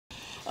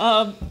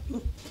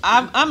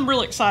I'm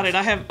really excited.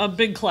 I have a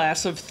big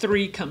class of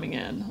 3 coming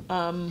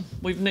in.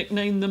 We've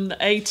nicknamed them the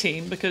A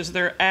team because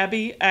they're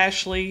Abby,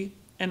 Ashley,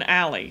 and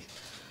Allie.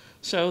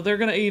 So they're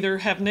going to either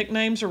have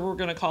nicknames or we're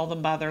going to call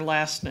them by their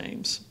last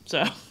names.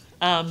 So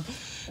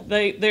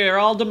they are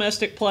all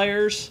domestic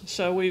players.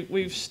 So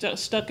we've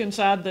stuck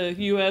inside the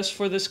U.S.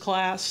 for this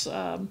class.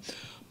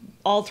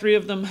 All 3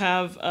 of them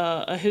have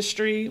a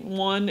history.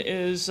 One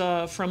is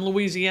from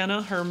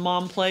Louisiana. Her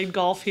mom played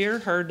golf here.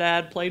 Her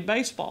dad played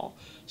baseball.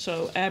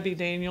 So Abby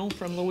Daniel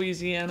from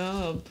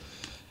Louisiana,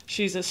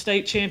 she's a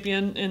state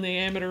champion in the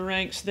amateur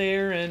ranks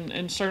there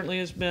and certainly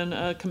has been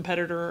a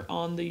competitor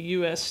on the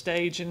U.S.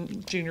 stage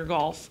in junior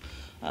golf.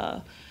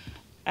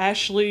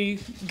 Ashley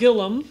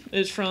Gillum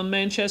is from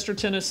Manchester,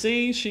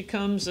 Tennessee. She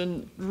comes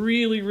in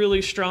really,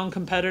 really strong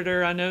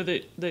competitor. I know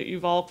that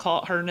you've all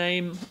caught her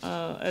name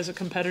as a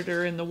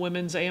competitor in the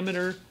women's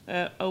amateur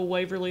at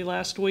Waverly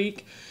last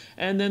week.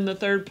 And then the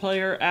third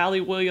player,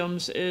 Allie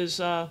Williams, is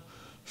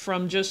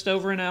from just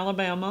over in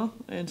Alabama.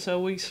 And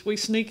so we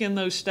sneak in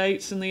those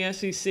states in the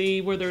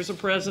SEC where there's a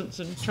presence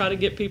and try to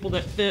get people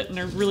that fit and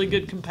are really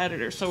good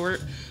competitors. So we're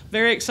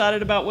very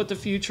excited about what the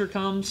future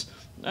comes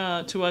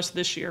to us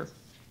this year.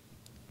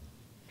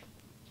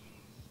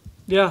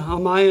 Yeah,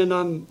 on my end,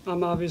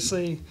 I'm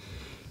obviously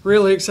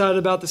really excited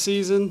about the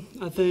season.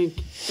 I think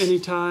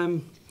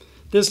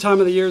this time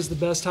of the year is the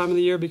best time of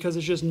the year because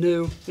it's just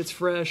new, it's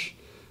fresh,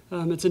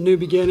 it's a new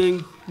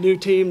beginning, new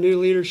team, new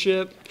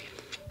leadership.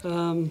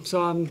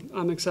 So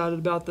I'm excited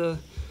about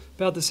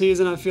the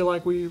season. I feel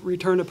like we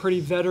returned a pretty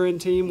veteran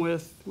team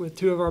with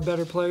 2 of our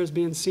better players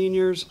being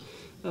seniors.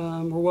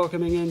 We're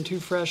welcoming in 2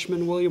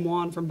 freshmen, William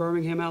Wan from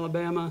Birmingham,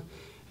 Alabama,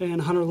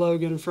 and Hunter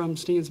Logan from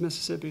Steens,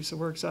 Mississippi. So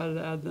we're excited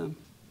to add them.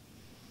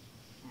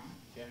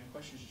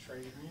 Questions, just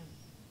raise your hand.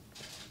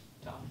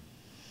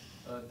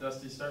 Tom?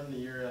 Dusty, starting the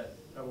year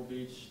at Pebble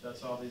Beach,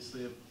 that's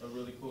obviously a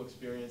really cool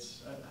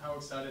experience. How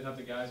excited have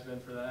the guys been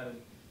for that,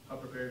 and how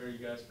prepared are you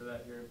guys for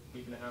that here,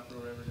 week and a half or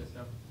whatever it is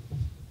now?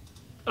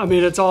 I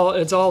mean, it's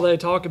all they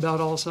talk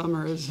about all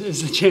summer is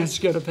the chance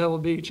to go to Pebble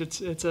Beach.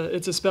 It's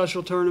a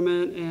special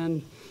tournament,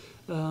 and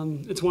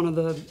it's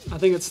I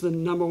think it's the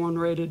 #1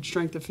 rated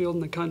strength of field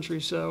in the country.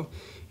 So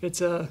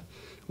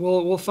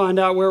we'll find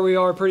out where we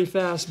are pretty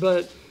fast,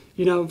 but.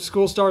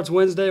 School starts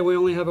Wednesday. We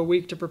only have a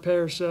week to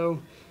prepare, so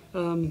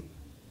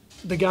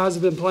the guys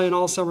have been playing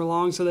all summer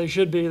long, so they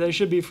should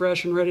be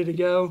fresh and ready to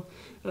go,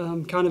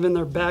 kind of in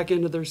their back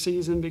end of their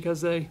season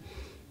because they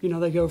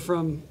go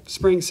from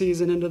spring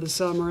season into the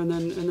summer and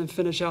then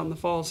finish out in the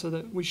fall, so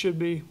that we should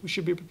be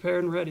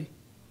prepared and ready.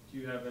 Do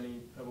you have any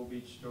Pebble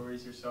Beach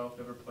stories yourself?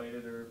 Ever played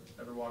it or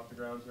ever walked the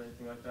grounds or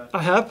anything like that?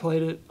 I have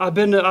played it. I've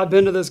been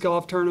to this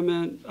golf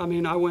tournament. I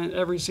mean, I went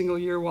every single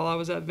year while I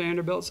was at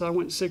Vanderbilt, so I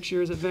went 6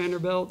 years at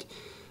Vanderbilt.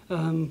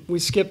 We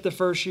skipped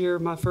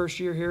my first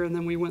year here, and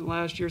then we went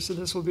last year, so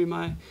this will be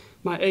my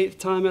 8th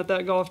time at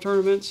that golf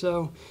tournament.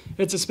 So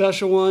it's a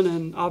special one,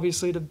 and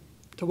obviously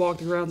to walk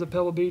the grounds at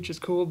Pebble Beach is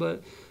cool,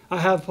 but I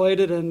have played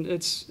it, and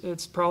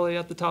it's probably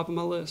at the top of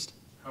my list.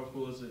 How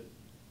cool is it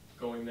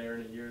going there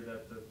in a year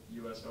that the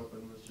U.S.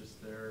 Open was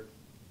just there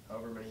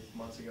however many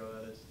months ago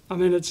that is? I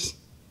mean, it's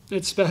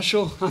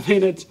special. I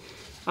mean,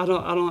 I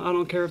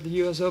don't care if the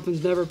U.S.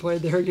 Open's never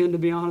played there again, to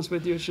be honest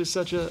with you. It's just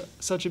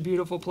such a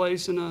beautiful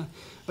place and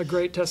a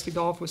great test of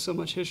golf with so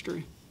much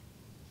history.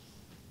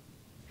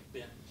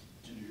 Ben,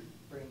 you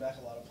bringing back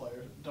a lot of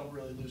players. Don't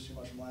really lose too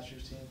much from last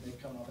year's team. Maybe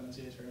coming off an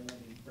NCAA tournament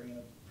and bringing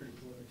a pretty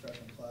prolific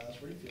freshman class.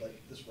 Where do you feel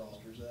like this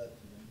roster's at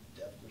from a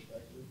depth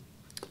perspective?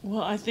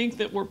 Well, I think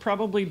that we're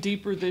probably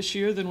deeper this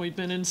year than we've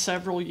been in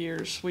several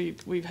years.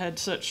 We've had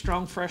such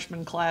strong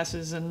freshman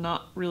classes and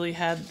not really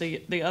had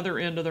the other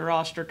end of the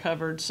roster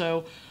covered.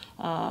 So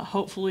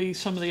hopefully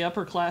some of the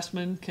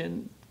upperclassmen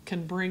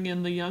can bring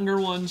in the younger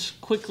ones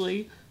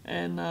quickly.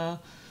 And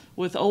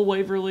with Old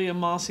Waverly and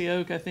Mossy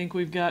Oak, I think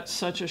we've got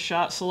such a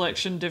shot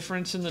selection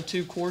difference in the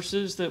 2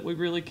 courses that we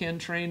really can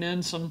train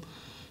in some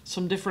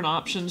different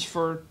options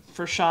for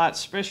shots,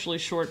 especially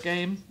short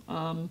game.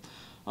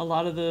 A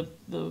lot of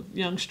the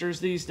youngsters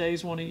these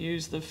days want to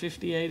use the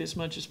 58 as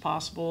much as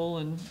possible,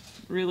 and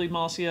really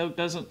Mossy Oak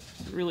doesn't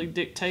really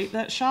dictate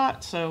that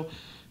shot. So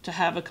to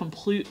have a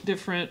complete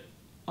different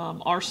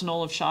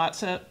arsenal of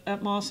shots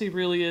at Mossy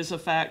really is a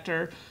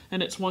factor,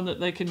 and it's one that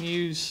they can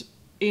use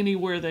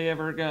anywhere they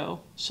ever go.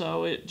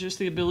 So just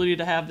the ability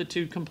to have the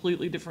 2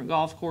 completely different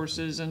golf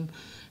courses and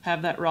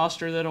have that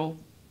roster that'll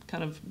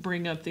kind of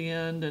bring up the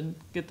end and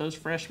get those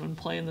freshmen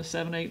playing the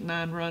 7, 8,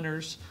 9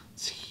 runners,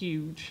 it's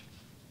huge.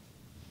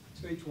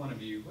 To each one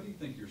of you, what do you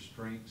think your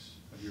strengths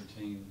of your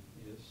team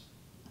is?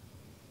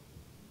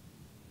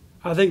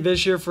 I think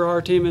this year for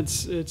our team,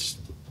 it's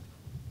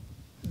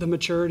the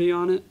maturity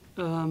on it.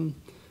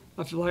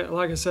 I feel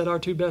like I said, our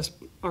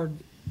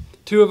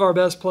 2 of our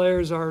best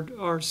players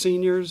are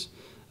seniors,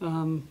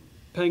 Peng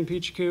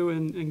Pichiku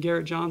and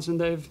Garrett Johnson.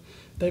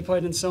 They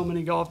played in so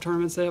many golf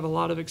tournaments. They have a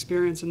lot of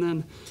experience, and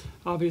then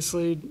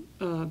obviously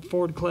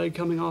Ford Clay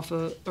coming off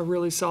a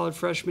really solid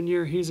freshman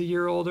year. He's a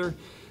year older.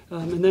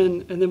 And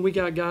then we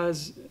got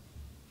guys,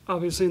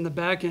 obviously in the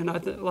back end,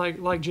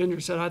 like Ginger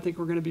said, I think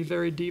we're going to be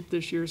very deep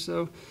this year.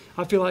 So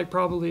I feel like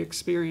probably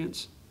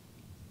experience.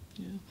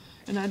 Yeah,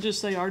 and I'd just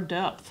say our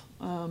depth.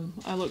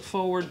 I look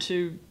forward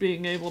to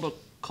being able to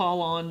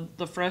call on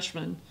the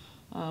freshmen.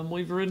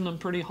 We've ridden them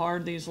pretty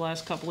hard these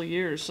last couple of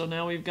years, so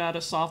now we've got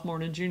a sophomore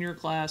and a junior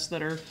class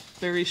that are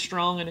very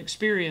strong and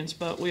experienced,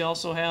 but we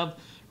also have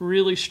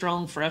really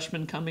strong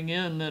freshmen coming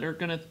in that are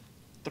going to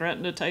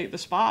threaten to take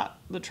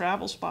the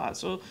travel spot.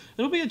 So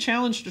it'll be a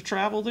challenge to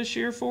travel this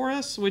year for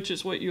us, which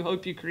is what you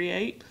hope you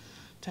create.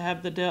 To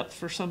have the depth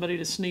for somebody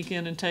to sneak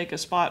in and take a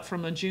spot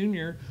from a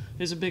junior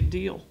is a big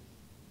deal.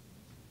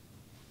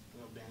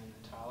 Ben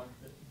and Tyler.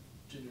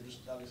 Junior, just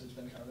obviously it's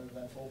been kind of an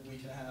eventful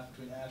week and a half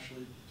between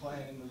Ashley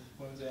playing in the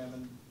women's am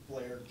and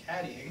Blair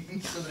caddying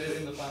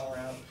in the final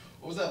round.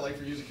 What was that like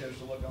for you as a coach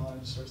to look on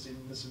and start seeing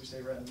Mississippi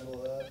State right in the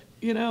middle of that?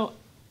 You know,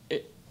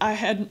 I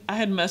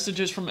had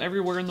messages from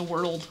everywhere in the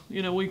world.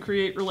 You know, we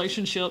create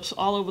relationships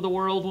all over the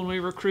world when we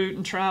recruit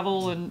and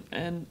travel,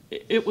 and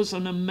it was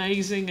an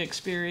amazing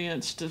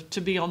experience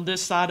to be on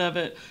this side of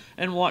it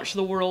and watch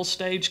the world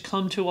stage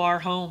come to our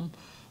home.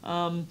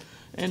 And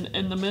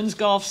the men's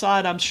golf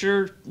side, I'm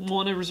sure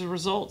one of the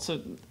results.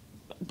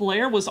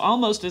 Blair was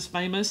almost as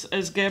famous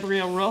as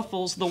Gabrielle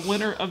Ruffles, the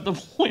winner of the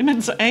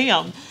women's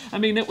AM. I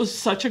mean, it was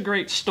such a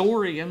great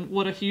story, and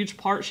what a huge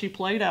part she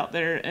played out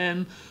there.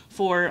 And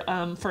for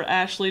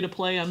Ashley to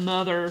play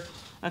another,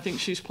 I think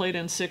she's played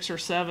in 6 or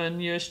 7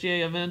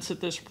 USGA events at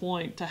this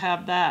point. To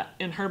have that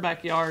in her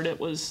backyard,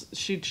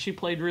 she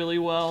played really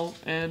well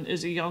and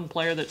is a young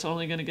player that's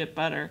only going to get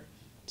better.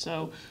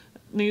 So,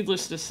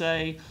 needless to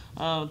say,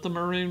 the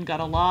Maroon got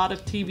a lot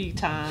of TV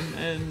time,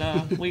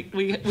 and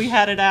we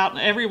had it out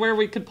everywhere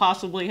we could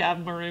possibly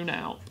have Maroon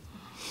out.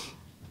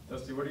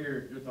 Dusty, what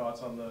are your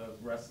thoughts on the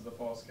rest of the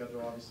fall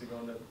schedule? Obviously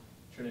going to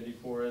Trinity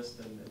Forest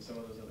and some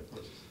of those other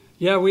courses.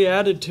 Yeah, we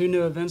added 2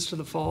 new events to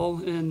the fall,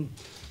 and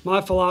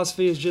my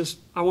philosophy is just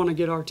I want to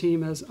get our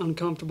team as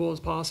uncomfortable as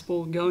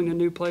possible. Going to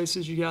new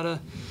places, you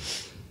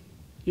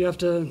have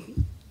to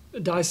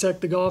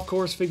dissect the golf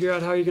course, figure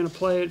out how you're going to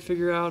play it,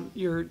 figure out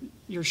your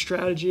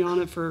strategy on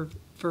it for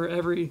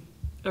every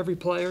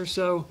player.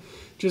 So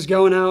just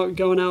going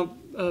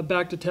out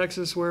back to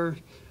Texas where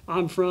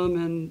I'm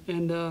from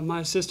and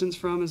my assistant's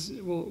from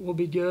will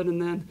be good, and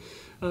then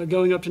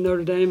going up to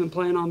Notre Dame and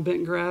playing on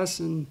bent grass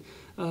and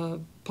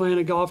playing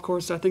a golf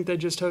course. I think they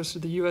just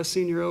hosted the U.S.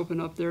 Senior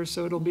Open up there,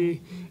 so it'll be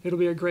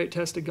a great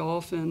test of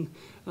golf. And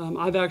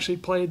I've actually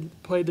played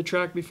the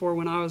track before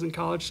when I was in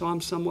college, so I'm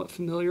somewhat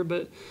familiar.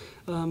 But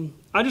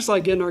I just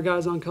like getting our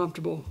guys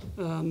uncomfortable,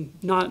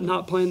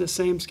 not playing the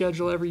same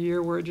schedule every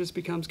year where it just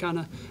becomes kind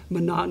of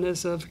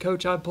monotonous. Of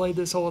Coach, I've played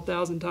this hole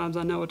 1,000 times.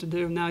 I know what to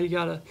do. Now you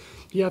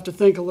have to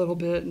think a little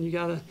bit, and you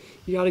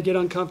gotta get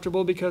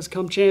uncomfortable, because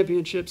come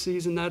championship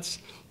season,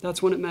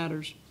 that's when it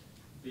matters.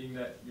 Being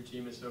that your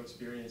team is so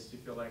experienced, do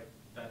you feel like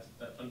that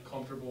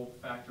uncomfortable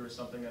factor is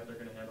something that they're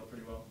going to handle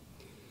pretty well?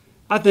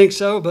 I think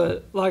so,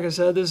 but like I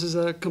said, this is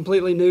a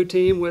completely new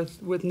team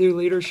with new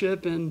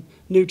leadership and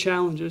new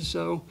challenges.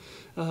 So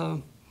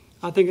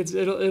I think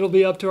it'll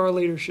be up to our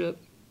leadership.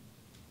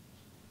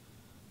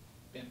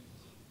 Ben.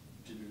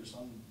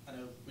 I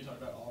know we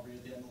talked about Aubrey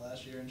at the end of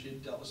last year, and she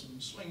had dealt with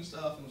some swing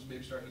stuff and was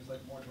maybe starting to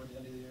click more toward the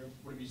end of the year.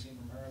 What have you seen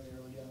from her in the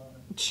early game?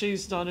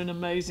 She's done an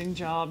amazing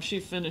job.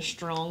 She finished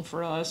strong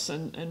for us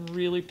and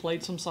really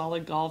played some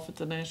solid golf at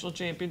the national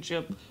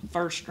championship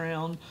first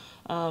round.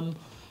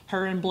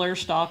 Her and Blair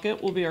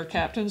Stockett will be our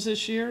captains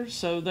this year,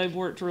 so they've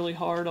worked really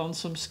hard on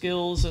some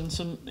skills and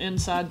some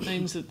inside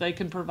things that they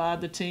can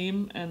provide the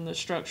team and the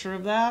structure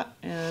of that.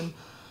 And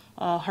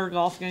her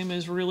golf game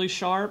is really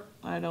sharp.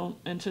 I don't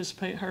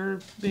anticipate her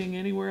being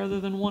anywhere other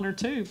than 1 or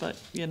 2, but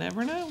you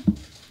never know.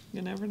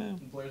 You never know.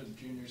 Blair's a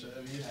junior, so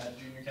have you had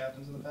junior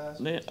captains in the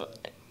past?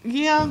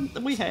 Yeah,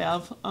 we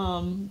have,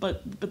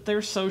 but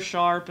they're so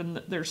sharp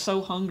and they're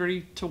so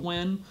hungry to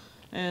win,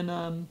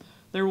 and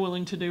they're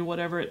willing to do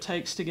whatever it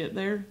takes to get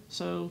there.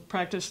 So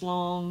practice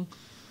long,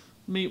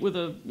 meet with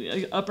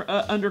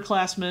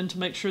underclassmen to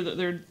make sure that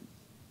they're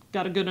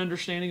got a good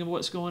understanding of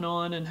what's going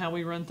on and how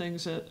we run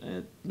things at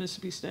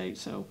Mississippi State.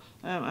 So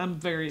I'm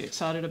very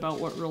excited about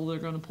what role they're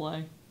going to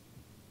play.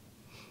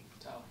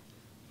 Tyler.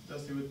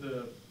 Dusty, with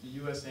the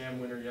USAM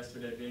winner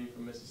yesterday being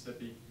from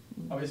Mississippi,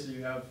 obviously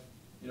you have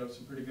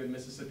some pretty good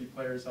Mississippi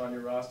players on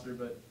your roster,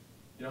 but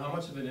how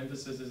much of an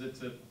emphasis is it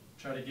to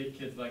try to get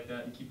kids like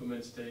that and keep them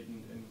in state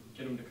and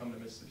get them to come to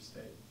Mississippi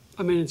State?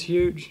 I mean, it's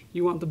huge.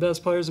 You want the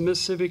best players in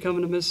Mississippi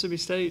coming to Mississippi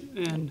State,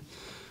 and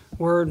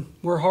we're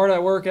hard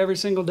at work every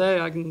single day.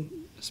 I can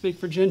speak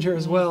for Ginger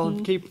as well,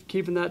 and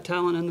keeping that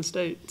talent in the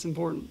state. It's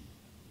important.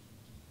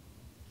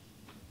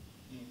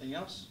 Anything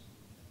else?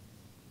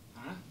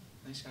 All right.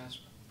 Thanks, guys.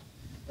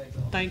 Thank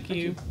you. Thank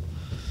you.